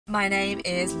My name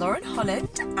is Lauren Holland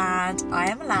and I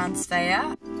am a land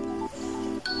surveyor.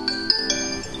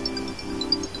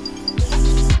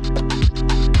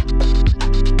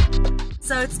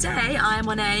 So today I am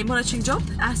on a monitoring job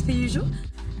as per usual.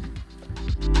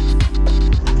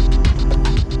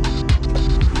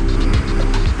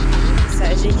 So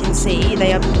as you can see,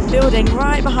 they are building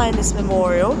right behind this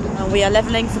memorial and we are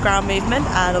levelling for ground movement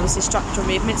and obviously structural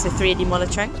movement, so 3D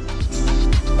monitoring.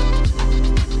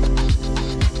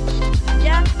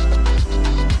 Yeah.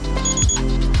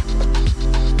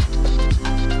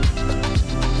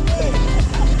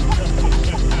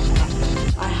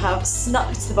 I have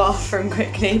snuck to the bathroom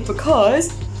quickly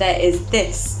because there is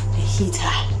this heater.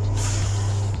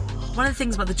 One of the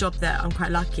things about the job that I'm quite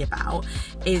lucky about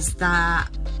is that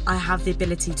I have the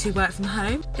ability to work from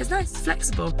home. It's nice, it's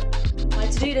flexible. My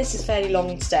to-do list is fairly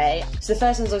long today. So the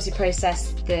first one's obviously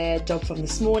process the job from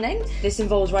this morning. This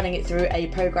involves running it through a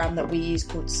program that we use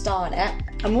called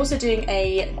StarNet. I'm also doing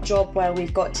a job where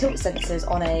we've got tilt sensors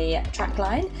on a track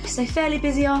line. So fairly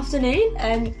busy afternoon,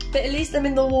 but at least I'm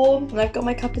in the warm and I've got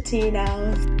my cup of tea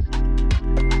now.